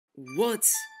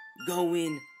What's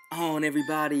going on,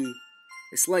 everybody?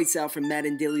 It's Litezout from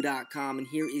MaddenDaily.com, and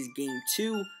here is Game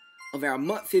 2 of our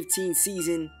MUT 15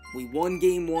 season. We won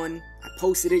Game 1. I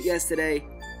posted it yesterday.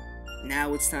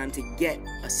 Now it's time to get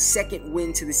a second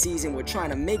win to the season. We're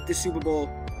trying to make the Super Bowl.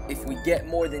 If we get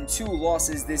more than 2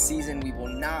 losses this season, we will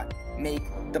not make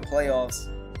the playoffs.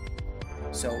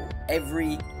 So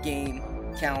every game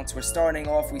counts. We're starting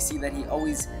off. We see that he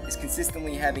always is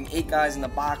consistently having 8 guys in the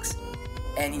box,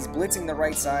 and he's blitzing the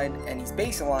right side, and he's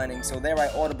base aligning, so there I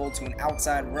audible to an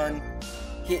outside run,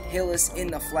 hit Hillis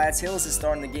in the flats. Hillis is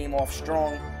starting the game off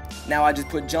strong. Now I just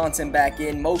put Johnson back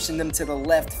in, motioned him to the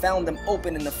left, found him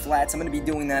open in the flats. I'm going to be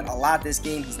doing that a lot this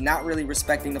game. He's not really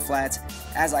respecting the flats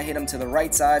as I hit him to the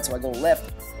right side, so I go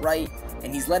left, right,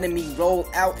 and he's letting me roll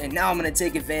out, and now I'm going to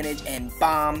take advantage and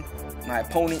bomb my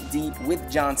opponent deep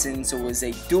with Johnson. So it was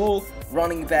a dual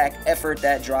running back effort,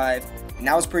 that drive. And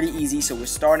that was pretty easy, so we're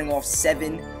starting off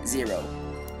 7-0.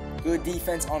 Good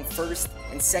defense on first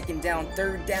and second down.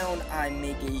 Third down, I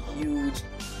make a huge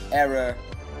error,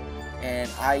 and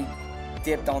I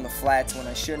dipped on the flats when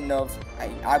I shouldn't have.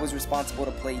 I was responsible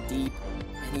to play deep,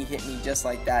 and he hit me just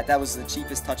like that. That was the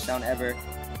cheapest touchdown ever,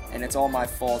 and it's all my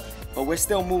fault. But we're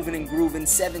still moving and grooving,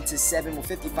 7-7 with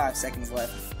 55 seconds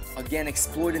left. Again,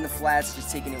 exploiting the flats,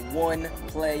 just taking it one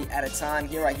play at a time.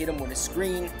 Here I hit him with a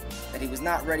screen that he was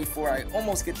not ready for. I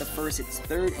almost get the first. It's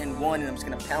 3rd and 1, and I'm just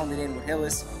going to pound it in with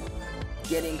Hillis.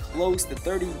 Getting close to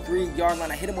 33-yard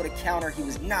line. I hit him with a counter. He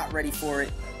was not ready for it,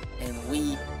 and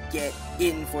we get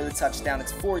in for the touchdown.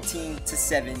 It's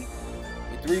 14-7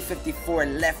 with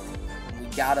 3:54 left. We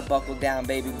got to buckle down,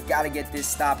 baby. We got to get this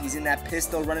stop. He's in that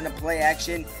pistol running a play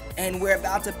action, and we're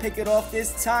about to pick it off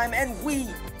this time, and we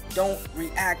don't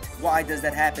react. Why does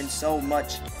that happen so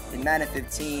much in Madden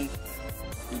 15?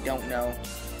 We don't know,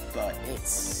 but it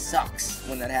sucks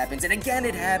when that happens. And again,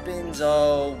 it happens.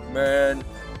 Oh man,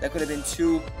 that could have been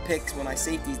 2 picks when my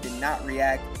safeties did not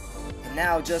react. And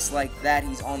now, just like that,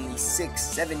 he's on the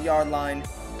 6-7 yard line.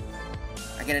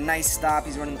 I get a nice stop.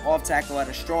 He's running off tackle at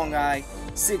a strong guy,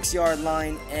 6 yard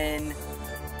line, and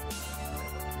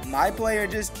my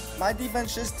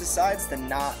defense just decides to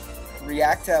not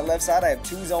react to that left side. I have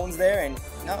 2 zones there, and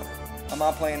no, I'm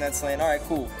not playing that slant. Alright,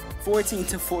 cool.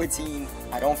 14-14.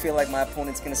 I don't feel like my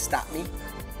opponent's gonna stop me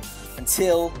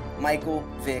until Michael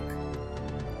Vick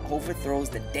overthrows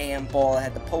the damn ball. I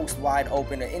had the post wide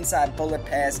open, an inside bullet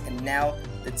pass, and now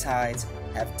the tides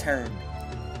have turned.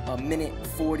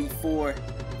 1:44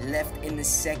 left in the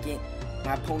second.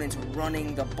 My opponent's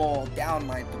running the ball down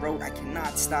my throat. I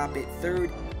cannot stop it.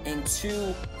 3rd and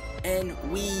 2, and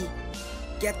we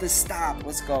get the stop.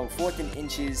 Let's go. 4th and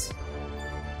inches.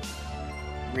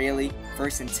 Really?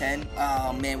 1st and 10?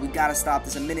 Oh man, we gotta stop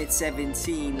this.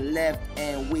 1:17 left,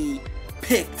 and we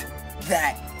picked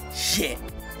that shit.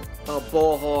 A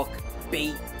ball hawk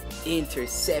bait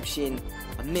interception.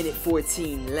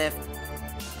 1:14 left.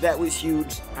 That was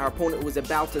huge. Our opponent was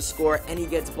about to score, and he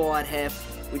gets ball at half.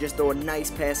 We just throw a nice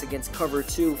pass against cover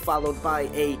 2, followed by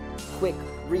a quick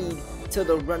read to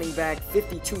the running back.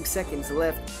 52 seconds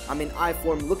left. I'm in I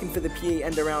form, looking for the PA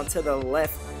end around to the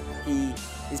left.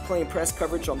 He's playing press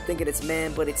coverage, so I'm thinking it's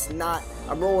man, but it's not.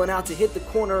 I'm rolling out to hit the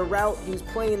corner route. He was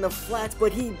playing the flats,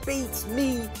 but he baits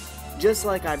me just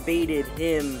like I baited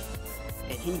him,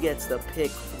 and he gets the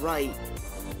pick right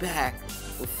back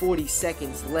with 40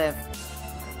 seconds left.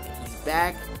 And he's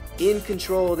back in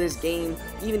control of this game.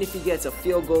 Even if he gets a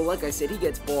field goal, like I said, he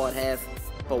gets ball at half,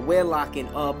 but we're locking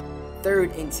up.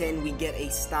 3rd and 10, we get a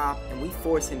stop, and we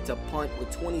force him to punt with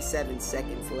 27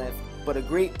 seconds left. But a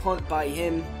great punt by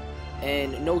him,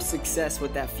 and no success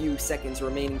with that few seconds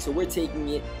remaining. So we're taking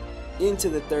it into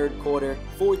the 3rd quarter,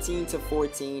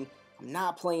 14-14. I'm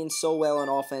not playing so well on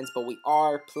offense, but we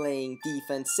are playing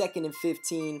defense. 2nd and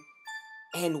 15,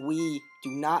 and we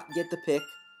do not get the pick.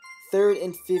 3rd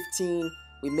and 15,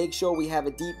 we make sure we have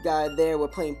a deep guy there. We're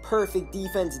playing perfect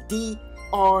defense.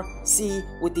 DRC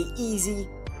with the easy.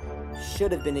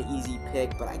 Should have been an easy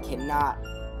pick, but I cannot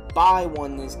buy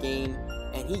one this game,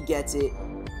 and he gets it.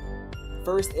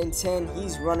 1st and 10,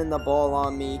 he's running the ball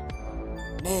on me.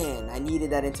 Man, I needed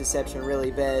that interception really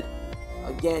bad.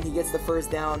 Again, he gets the 1st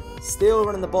down, still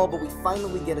running the ball, but we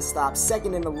finally get a stop.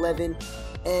 2nd and 11,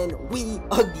 and we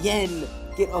again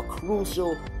get a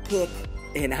crucial pick,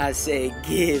 and I say,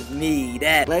 give me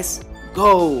that. Let's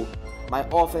go. My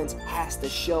offense has to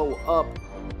show up.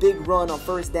 Big run on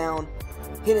 1st down.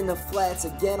 Hitting the flats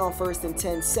again on 1st and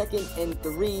 10, 2nd and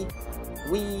 3.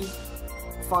 We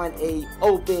find a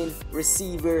open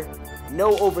receiver.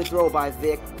 No overthrow by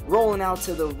Vic. Rolling out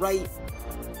to the right.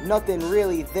 Nothing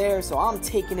really there, so I'm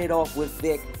taking it off with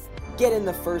Vic. getting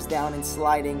the first down and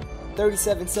sliding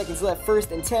 37 seconds left,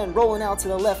 1st and 10, rolling out to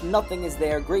the left, nothing is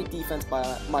there. Great defense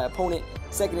by my opponent.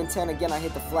 2nd and 10, again I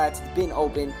hit the flats, it's been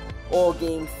open all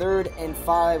game. 3rd and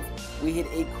 5, we hit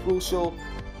a crucial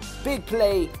big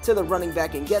play to the running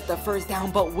back and get the 1st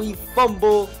down, but we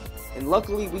fumble, and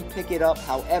luckily we pick it up.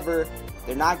 However,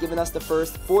 they're not giving us the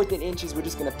 1st. 4th and inches, we're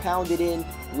just going to pound it in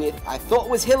with, I thought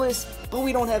was Hillis, but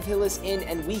we don't have Hillis in,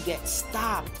 and we get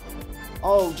stopped.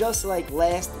 Oh, just like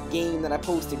last game that I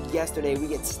posted yesterday, we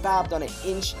get stopped on an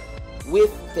inch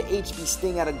with the HB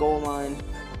Sting at a goal line,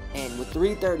 and with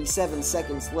 3:37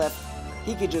 seconds left,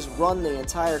 he could just run the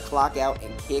entire clock out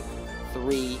and kick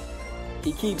 3.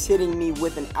 He keeps hitting me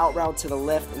with an out route to the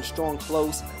left and strong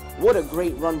close. What a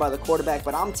great run by the quarterback,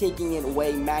 but I'm taking it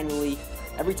away manually.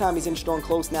 Every time he's in strong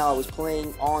close now, I was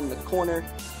playing on the corner.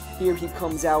 Here he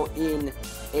comes out in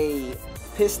a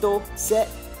pistol set,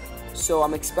 so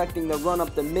I'm expecting the run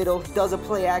up the middle. He does a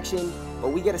play action,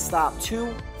 but we get a stop.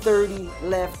 2:30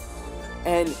 left,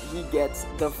 and he gets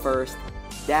the 1st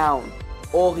down.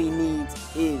 All he needs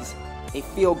is a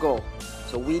field goal,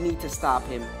 so we need to stop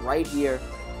him right here,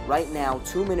 right now.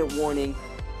 2-minute warning,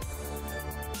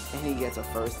 and he gets a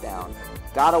 1st down.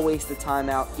 Gotta waste the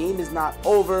timeout. Game is not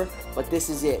over, but this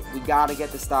is it. We gotta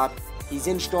get the stop. He's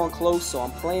in strong close, so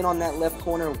I'm playing on that left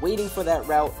corner, waiting for that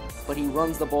route, but he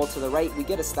runs the ball to the right. We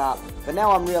get a stop, but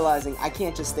now I'm realizing I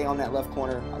can't just stay on that left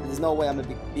corner. There's no way I'm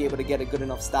gonna be able to get a good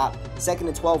enough stop. 2nd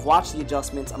and 12, watch the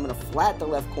adjustments. I'm gonna flat the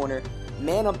left corner,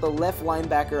 man up the left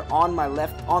linebacker on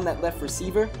that left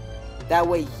receiver. That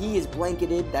way he is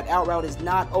blanketed. That out route is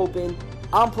not open.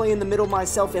 I'm playing the middle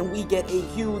myself, and we get a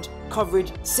huge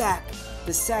coverage sack.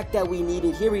 The sack that we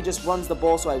needed. Here he just runs the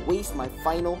ball, so I waste my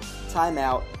final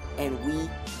timeout, and we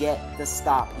get the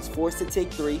stop. He's forced to take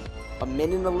 3. 1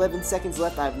 minute and 11 seconds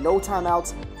left. I have no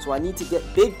timeouts, so I need to get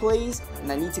big plays,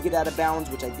 and I need to get out of bounds,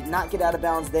 which I did not get out of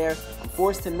bounds there. I'm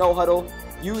forced to no huddle,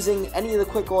 using any of the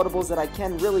quick audibles that I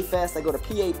can really fast. I go to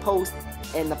PA post,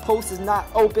 and the post is not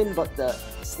open, but the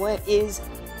slant is.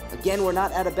 Again, we're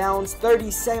not out of bounds.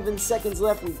 37 seconds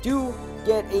left. We do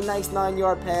get a nice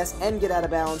 9-yard pass and get out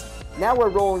of bounds. Now we're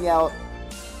rolling out,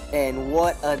 and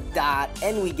what a dot,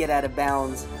 and we get out of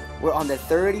bounds. We're on the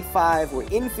 35. We're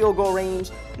in field goal range.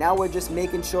 Now we're just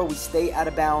making sure we stay out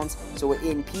of bounds. So we're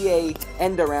in PA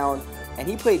end around, and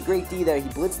he played great D there. He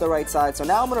blitzed the right side. So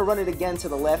now I'm going to run it again to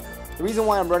the left. The reason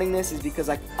why I'm running this is because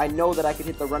I know that I could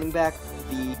hit the running back,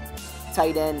 the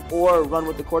tight end, or run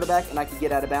with the quarterback, and I could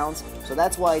get out of bounds. So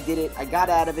that's why I did it. I got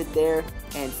out of it there,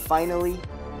 and finally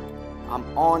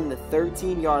I'm on the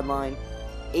 13-yard line.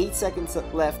 8 seconds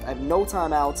left. I have no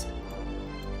timeouts.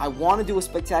 I want to do a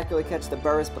spectacular catch to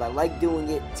Burris, but I like doing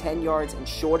it 10 yards and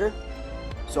shorter.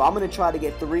 So I'm going to try to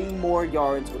get 3 more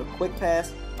yards with a quick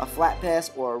pass, a flat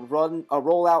pass, or a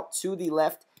rollout to the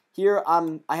left. Here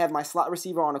I have my slot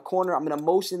receiver on a corner. I'm going to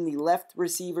motion the left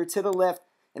receiver to the left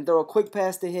and throw a quick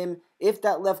pass to him. If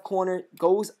that left corner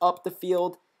goes up the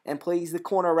field and plays the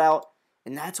corner route,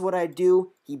 and that's what I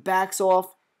do. He backs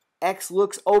off. X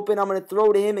looks open. I'm going to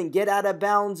throw to him and get out of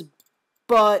bounds,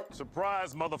 but...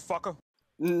 Surprise, motherfucker.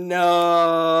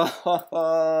 No.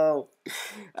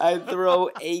 I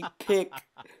throw a pick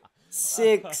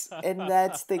 6, and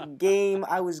that's the game.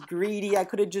 I was greedy. I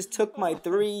could have just took my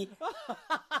 3,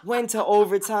 went to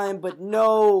overtime, but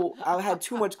no. I had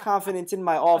too much confidence in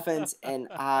my offense, and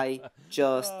I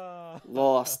just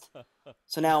lost.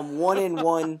 So now I'm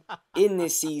 1-1 in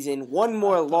this season. 1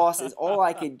 more loss is all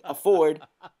I could afford,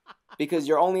 because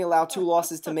you're only allowed 2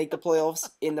 losses to make the playoffs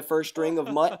in the first string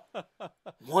of MUT.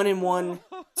 1-1.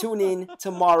 Tune in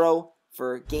tomorrow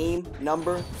for game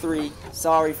number 3.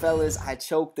 Sorry, fellas, I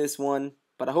choked this one,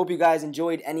 but I hope you guys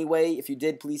enjoyed anyway. If you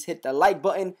did, please hit the like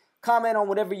button, comment on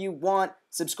whatever you want,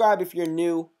 subscribe if you're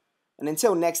new, and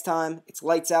until next time, it's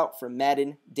Lights Out from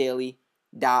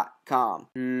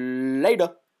MaddenDaily.com.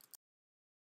 Later.